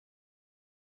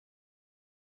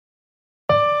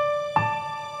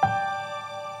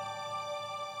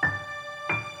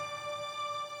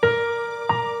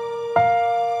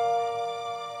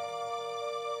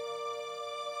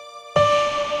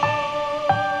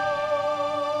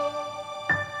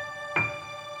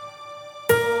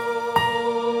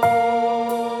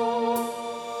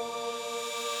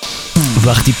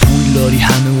وقتی پول داری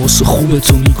همه واسه خوب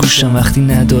تو میکوشن، وقتی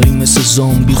نداری مثل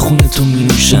زامبی خونه تو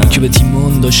مینوشن. که به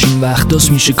تیمان داشتین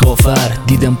وقتاست میشه کافر،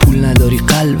 دیدم پول نداری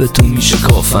قلبتون میشه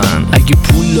کافن. اگه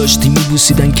پول داشتی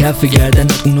میبوسیدن کف گردن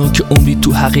اونا که عمری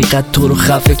تو حقیقت تو رو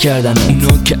خفه کردن.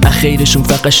 اونا که اخیرشون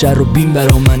فقط شر و بیم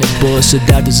برا منه، باعث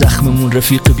درد و زخممون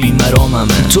رفیق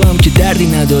بیمراممه. تو هم که دردی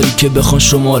نداری که بخوان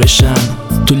شمارشن،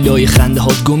 تو لای خنده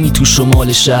هات گمی تو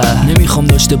شمال شهر. نمیخوام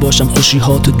داشته باشم خوشی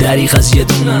ها تو دریغ از یه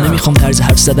دونه، نمیخوام طرز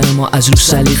حرف زدن ما از رو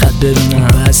سلیقت برونم.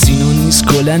 بس اینا نیست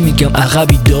کلن میگم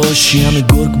عقبی داشتی، همه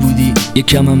گرگ بودی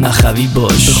یکم هم مخوی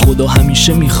باش. به خدا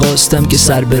همیشه میخواستم که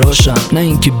سر براشم، نه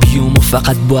اینکه بیام و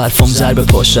فقط با حرفام ضربه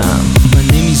پاشم.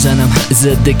 من نمیزنم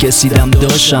ضد کسی دم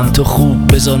داشتم، تو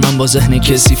خوب بذار من با ذهن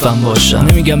کثیفم باشم.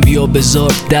 نمیگم بیا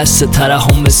بذار دست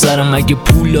ترحم به سرم، اگه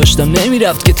پول داشتم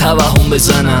نمیرفت که توهم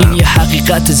بزنم. این یه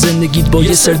حقیقت زندگیت با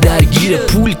یه سر درگیره،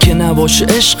 پول که نباشه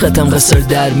عشقتم قصر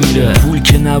در میره. پول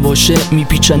که نباشه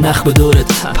میپیچن نخ به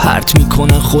دورت، پرت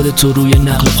میکنن خودتو روی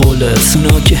نقل قولت.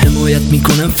 اونا که حمایت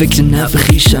میکنن فکر نفع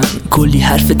خیشن، کلی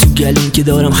حرف تو گلون که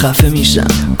دارم خفه میشم.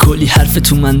 کلی حرف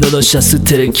تو من داداش از تو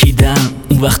ترکیدم،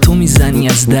 اون وقت تو میزنی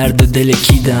از درد و دل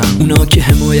کیدم. اونا که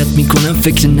حمایت میکنن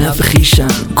فکر نفع خیشن،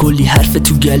 کلی حرف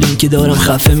تو گلون که دارم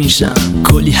خفه میشم.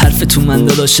 کلی حرف تو من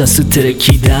داداش از تو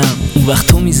ترکیدم، اون وقت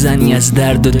تو میزنی از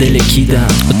درد و دل کیدم.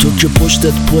 تو که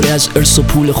پشتت پر از ارث و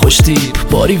پول خوشتیپ،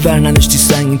 باری ور نداشتی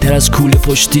سنگین تر از کوله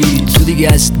پشتی. تو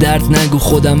دیگه از درد نگو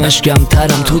خودم اشکم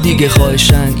ترم، تو دیگه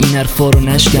خواهشن این حرفا رو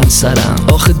نشکن سرم.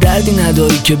 آخه دردی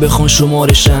نداری که بخوان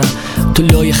شمارشن، تو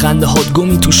لای خنده هات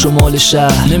گمی تو شمال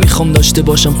شهر. نمیخوام داشته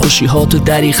باشم خوشی ها تو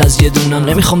دریغ از یه دونم،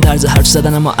 نمیخوام طرز حرف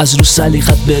زدن اما از رو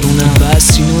سلیقت برونم.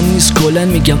 بس اینا نیست کلن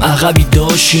میگم عقبی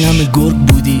داشتی، همه گرگ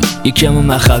بودی یکم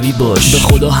مخوی باش. به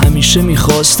خدا همیشه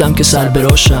میخواستم که سر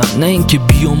براشم، نه اینکه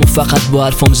بیام و فقط با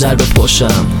حرفام ضربه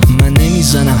پاشم. من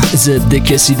نمیزنم ضد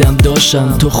کسی دم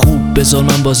داشتم، تو خوب بذار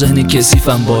من با ذهن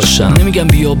کثیفم باشم. نمیگم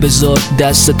بیا بذار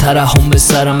دست ترحم به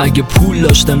سرم، اگه پول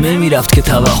داشتم نمیرفت که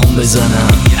توهم بزنم.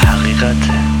 یه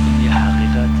حقیقته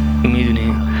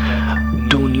میدونی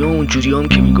دنیا اونجوری هم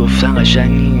که میگفتن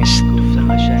قشنگ نیست.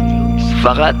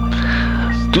 فقط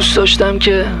دوست داشتم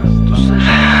که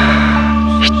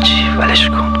هیچی ولش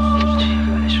کن.